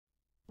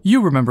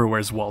You remember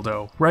Where's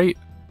Waldo, right?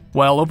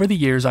 Well, over the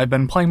years I've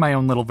been playing my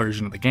own little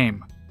version of the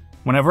game.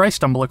 Whenever I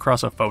stumble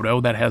across a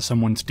photo that has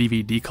someone's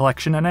DVD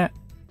collection in it,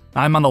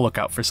 I'm on the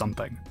lookout for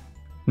something.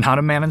 Not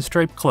a man in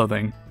striped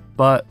clothing,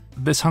 but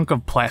this hunk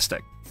of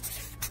plastic.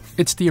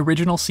 It's the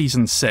original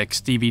Season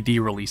 6 DVD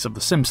release of The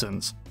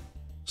Simpsons.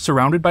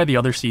 Surrounded by the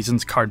other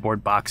season's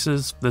cardboard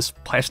boxes, this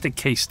plastic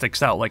case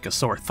sticks out like a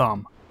sore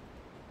thumb.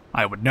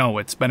 I would know,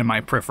 it's been in my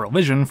peripheral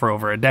vision for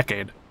over a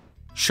decade.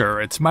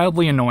 Sure, it's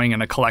mildly annoying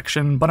in a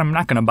collection, but I'm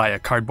not going to buy a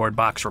cardboard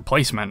box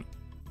replacement.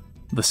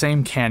 The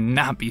same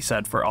cannot be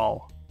said for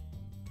all.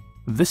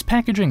 This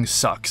packaging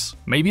sucks.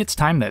 Maybe it's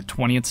time that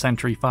 20th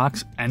Century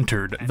Fox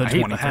entered the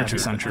 21st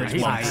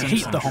century. I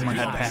hate the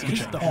Homerhead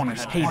packaging.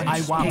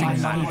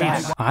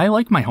 I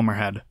like my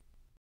Homerhead.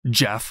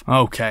 Jeff,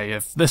 okay,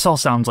 if this all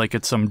sounds like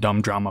it's some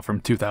dumb drama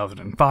from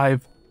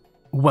 2005,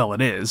 well,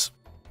 it is.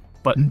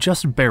 But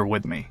just bear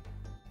with me.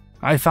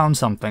 I found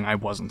something I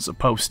wasn't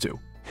supposed to.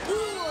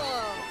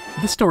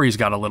 This story's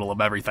got a little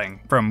of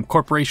everything, from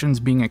corporations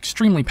being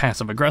extremely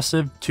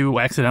passive-aggressive to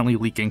accidentally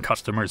leaking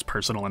customers'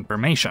 personal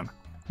information.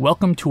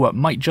 Welcome to what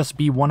might just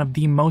be one of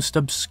the most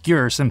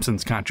obscure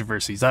Simpsons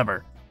controversies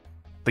ever.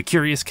 The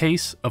curious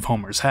case of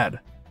Homer's head.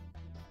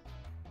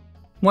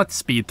 Let's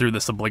speed through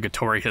this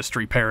obligatory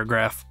history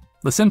paragraph.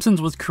 The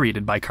Simpsons was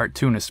created by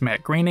cartoonist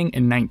Matt Groening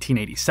in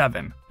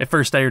 1987. It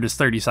first aired as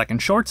 30-second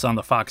shorts on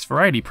the Fox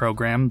variety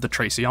program, The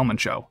Tracy Ullman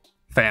Show.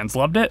 Fans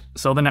loved it,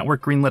 so the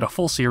network greenlit a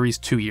full series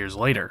 2 years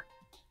later.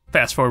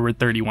 Fast forward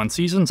 31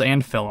 seasons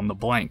and fill in the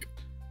blank.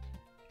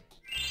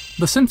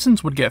 The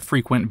Simpsons would get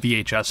frequent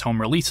VHS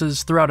home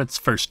releases throughout its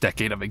first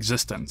decade of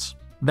existence.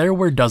 There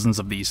were dozens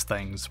of these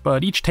things,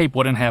 but each tape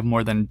wouldn't have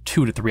more than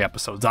 2 to 3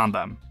 episodes on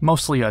them,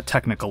 mostly a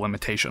technical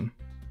limitation.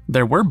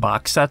 There were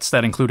box sets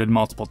that included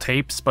multiple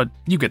tapes, but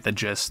you get the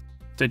gist.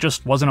 It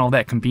just wasn't all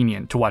that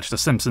convenient to watch The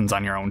Simpsons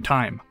on your own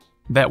time.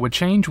 That would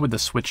change with the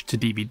switch to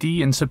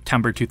DVD in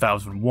September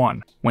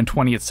 2001, when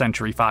 20th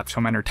Century Fox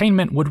Home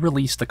Entertainment would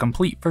release the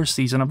complete first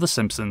season of The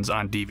Simpsons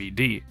on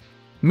DVD.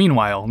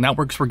 Meanwhile,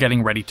 networks were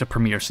getting ready to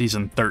premiere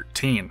Season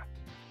 13.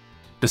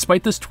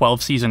 Despite this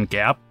 12-season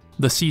gap,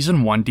 the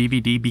Season 1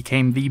 DVD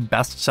became the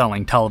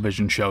best-selling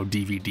television show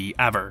DVD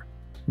ever,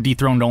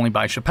 dethroned only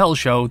by Chappelle's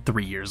Show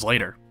 3 years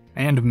later.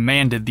 And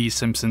man did these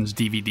Simpsons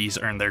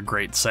DVDs earn their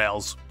great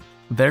sales.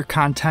 They're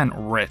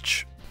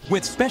content-rich.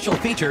 With special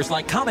features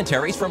like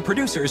commentaries from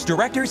producers,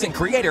 directors, and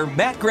creator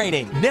Matt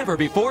Groening,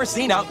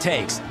 never-before-seen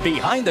outtakes,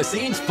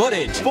 behind-the-scenes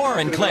footage,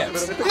 foreign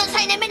clips,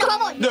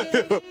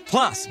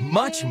 plus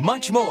much,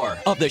 much more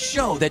of the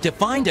show that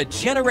defined a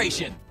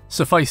generation.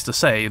 Suffice to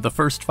say, the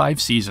first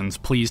 5 seasons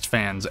pleased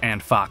fans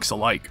and Fox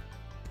alike.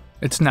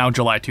 It's now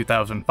July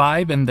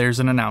 2005, and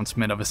there's an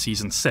announcement of a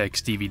Season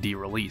 6 DVD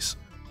release.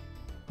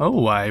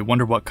 Oh, I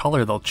wonder what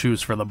color they'll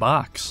choose for the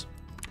box.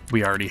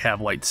 We already have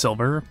light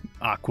silver,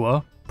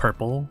 aqua,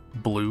 purple,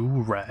 blue,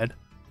 red.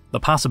 The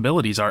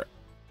possibilities are...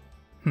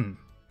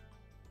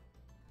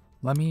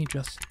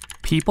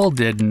 People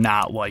did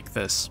not like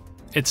this.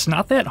 It's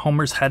not that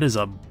Homer's head is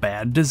a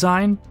bad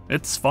design,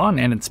 it's fun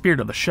and in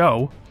spirit of the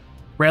show.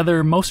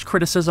 Rather, most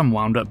criticism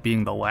wound up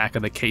being the lack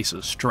of the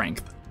case's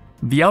strength.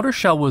 The outer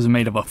shell was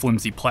made of a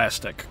flimsy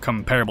plastic,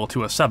 comparable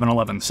to a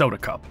 7-Eleven soda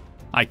cup.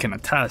 I can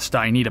attest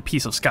I need a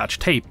piece of Scotch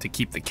tape to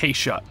keep the case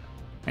shut.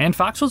 And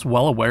Fox was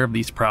well aware of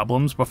these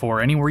problems before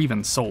any were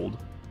even sold.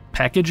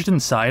 Packaged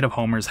inside of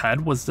Homer's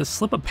head was this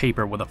slip of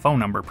paper with a phone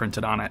number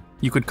printed on it.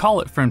 You could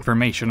call it for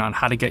information on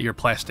how to get your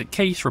plastic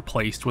case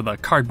replaced with a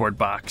cardboard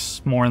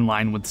box, more in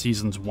line with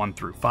seasons 1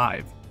 through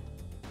 5.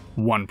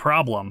 One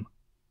problem: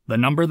 the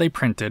number they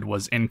printed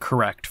was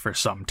incorrect for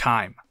some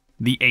time.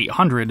 The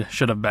 800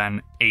 should have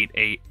been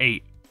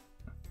 888.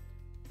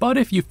 But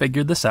if you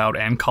figured this out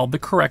and called the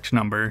correct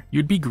number,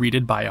 you'd be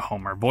greeted by a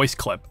Homer voice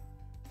clip.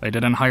 They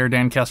didn't hire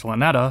Dan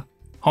Castellaneta.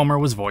 Homer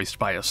was voiced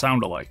by a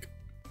sound-alike.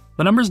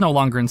 The number's no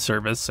longer in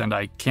service, and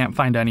I can't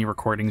find any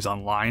recordings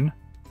online,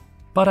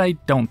 but I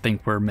don't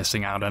think we're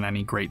missing out on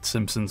any great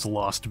Simpsons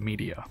lost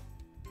media.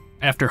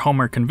 After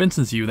Homer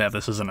convinces you that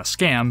this isn't a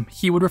scam,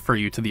 he would refer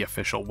you to the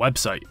official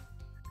website.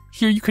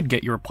 Here you could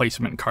get your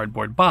replacement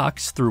cardboard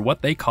box through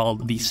what they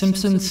called the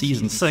Simpsons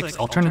Season 6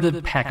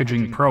 Alternative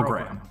Packaging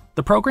Program.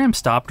 The program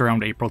stopped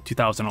around April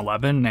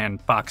 2011,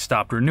 and Fox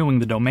stopped renewing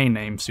the domain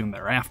name soon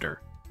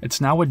thereafter.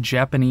 It's now a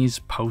Japanese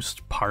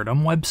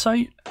postpartum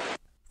website?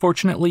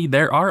 Fortunately,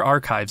 there are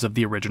archives of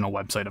the original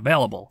website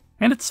available,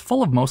 and it's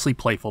full of mostly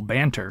playful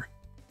banter.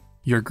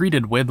 You're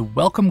greeted with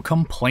 "Welcome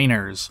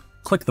Complainers."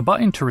 Click the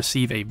button to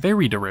receive a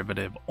very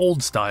derivative,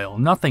 old-style,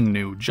 nothing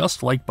new,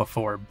 just like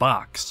before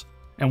box.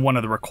 And one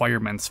of the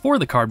requirements for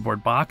the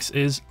cardboard box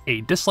is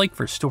a dislike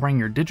for storing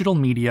your digital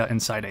media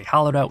inside a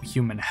hollowed-out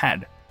human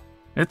head.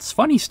 It's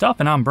funny stuff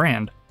and on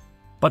brand,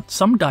 but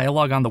some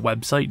dialogue on the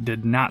website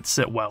did not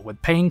sit well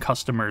with paying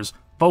customers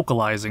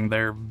vocalizing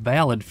their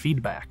valid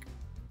feedback.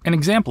 An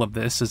example of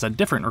this is a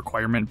different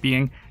requirement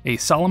being a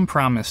solemn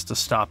promise to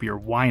stop your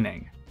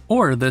whining,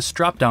 or this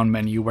drop-down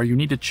menu where you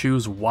need to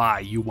choose why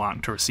you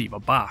want to receive a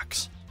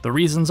box. The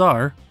reasons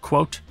are,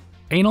 quote,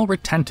 anal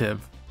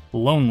retentive,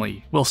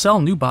 Lonely will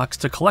sell new box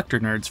to collector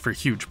nerds for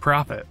huge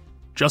profit,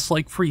 just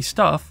like Free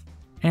Stuff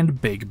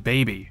and Big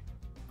Baby.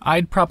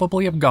 I'd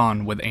probably have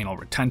gone with Anal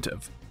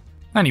Retentive.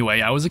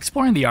 Anyway, I was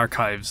exploring the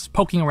archives,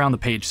 poking around the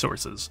page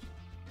sources.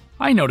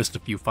 I noticed a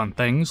few fun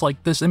things,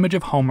 like this image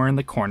of Homer in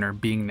the corner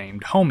being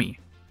named Homie,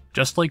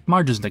 just like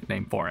Marge's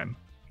nickname for him.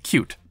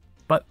 Cute.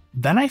 But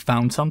then I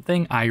found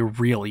something I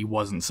really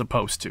wasn't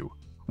supposed to.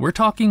 We're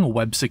talking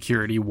Web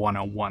Security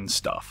 101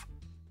 stuff.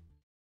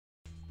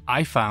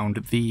 I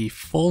found the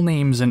full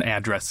names and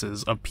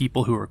addresses of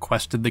people who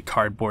requested the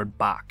cardboard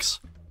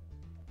box.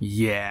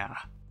 Yeah.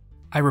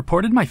 I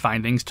reported my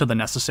findings to the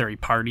necessary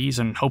parties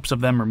in hopes of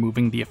them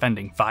removing the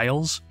offending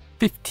files.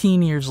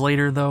 15 years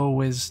later,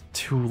 though, is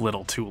too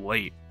little too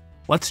late.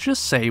 Let's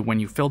just say when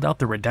you filled out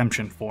the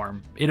redemption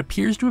form, it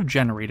appears to have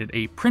generated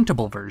a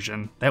printable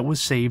version that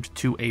was saved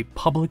to a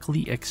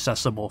publicly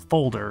accessible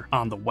folder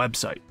on the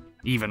website.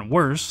 Even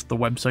worse, the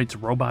website's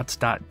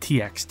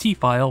robots.txt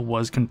file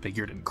was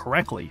configured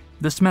incorrectly.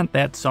 This meant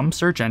that some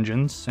search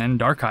engines and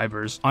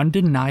archivers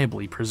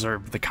undeniably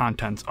preserved the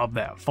contents of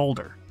that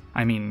folder.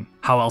 I mean,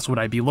 how else would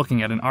I be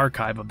looking at an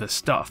archive of this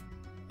stuff?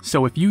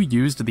 So if you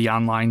used the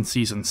online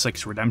Season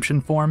 6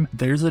 redemption form,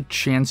 there's a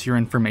chance your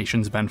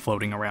information's been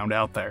floating around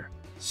out there.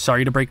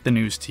 Sorry to break the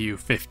news to you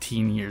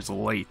 15 years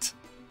late.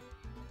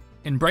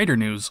 In brighter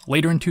news,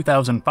 later in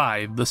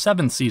 2005, the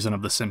 7th season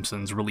of The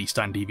Simpsons released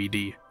on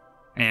DVD.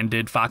 And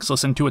did Fox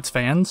listen to its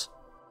fans?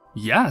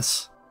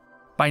 Yes!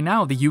 By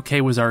now, the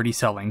UK was already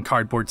selling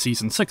cardboard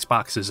Season 6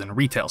 boxes in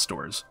retail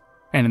stores.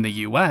 And in the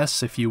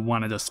US, if you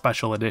wanted a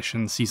special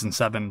edition Season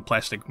 7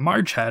 plastic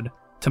Marge head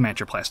to match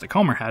your plastic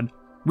Homer head,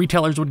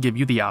 retailers would give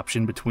you the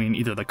option between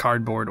either the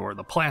cardboard or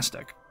the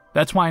plastic.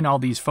 That's why in all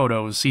these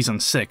photos, Season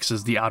 6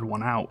 is the odd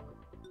one out.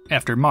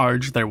 After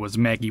Marge, there was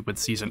Maggie with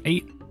Season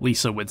 8,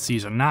 Lisa with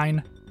Season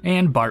 9,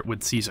 and Bart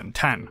with Season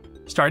 10.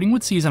 Starting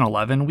with Season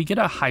 11, we get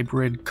a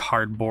hybrid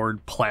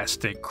cardboard,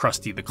 plastic,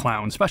 Krusty the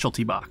Clown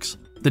specialty box.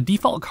 The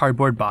default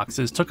cardboard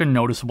boxes took a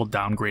noticeable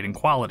downgrade in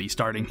quality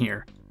starting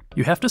here.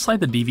 You have to slide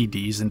the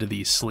DVDs into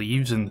these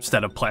sleeves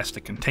instead of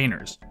plastic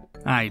containers.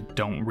 I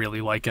don't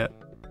really like it.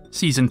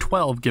 Season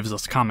 12 gives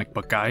us Comic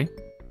Book Guy,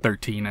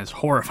 13 is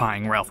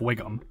horrifying Ralph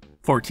Wiggum,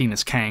 14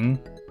 is Kang,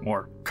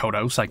 or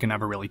Kodos, I can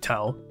never really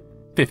tell,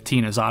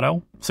 15 is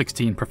Otto,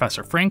 16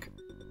 Professor Frank,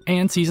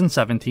 and Season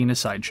 17 is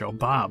Sideshow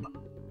Bob.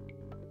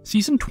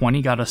 Season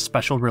 20 got a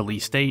special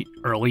release date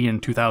early in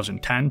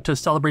 2010 to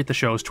celebrate the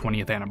show's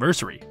 20th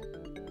anniversary.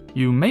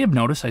 You may have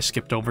noticed I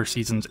skipped over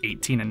Seasons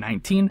 18 and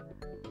 19,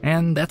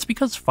 and that's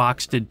because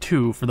Fox did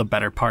too for the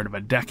better part of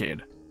a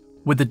decade.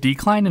 With the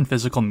decline in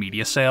physical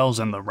media sales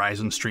and the rise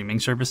in streaming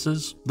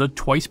services, the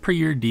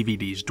twice-per-year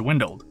DVDs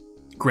dwindled,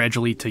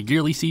 gradually to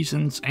yearly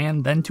seasons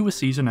and then to a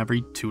season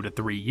every 2 to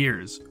 3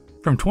 years.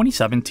 From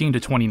 2017 to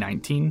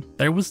 2019,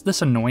 there was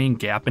this annoying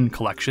gap in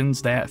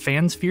collections that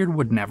fans feared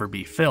would never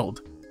be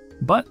filled.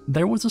 But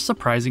there was a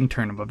surprising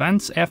turn of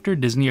events after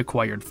Disney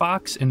acquired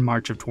Fox in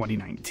March of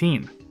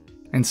 2019.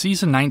 And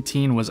Season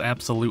 19 was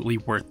absolutely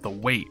worth the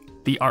wait.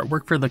 The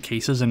artwork for the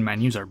cases and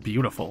menus are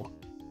beautiful.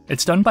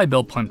 It's done by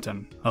Bill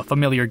Plimpton, a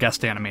familiar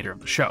guest animator of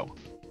the show.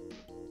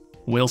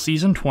 Will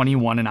Season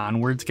 21 and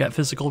onwards get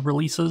physical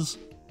releases?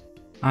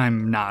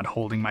 I'm not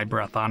holding my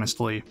breath,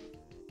 honestly.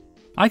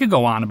 I could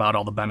go on about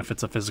all the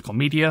benefits of physical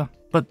media,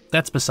 but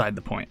that's beside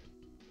the point.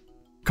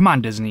 Come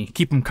on, Disney,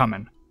 keep them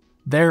coming.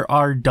 There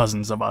are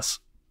dozens of us.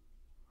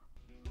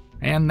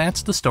 And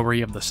that's the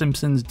story of the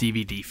Simpsons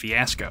DVD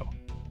fiasco.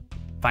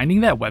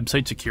 Finding that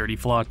website security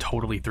flaw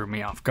totally threw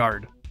me off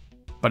guard.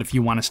 But if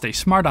you want to stay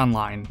smart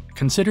online,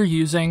 consider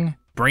using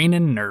Brain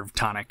and Nerve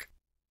Tonic.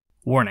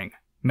 Warning,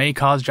 may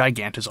cause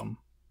gigantism.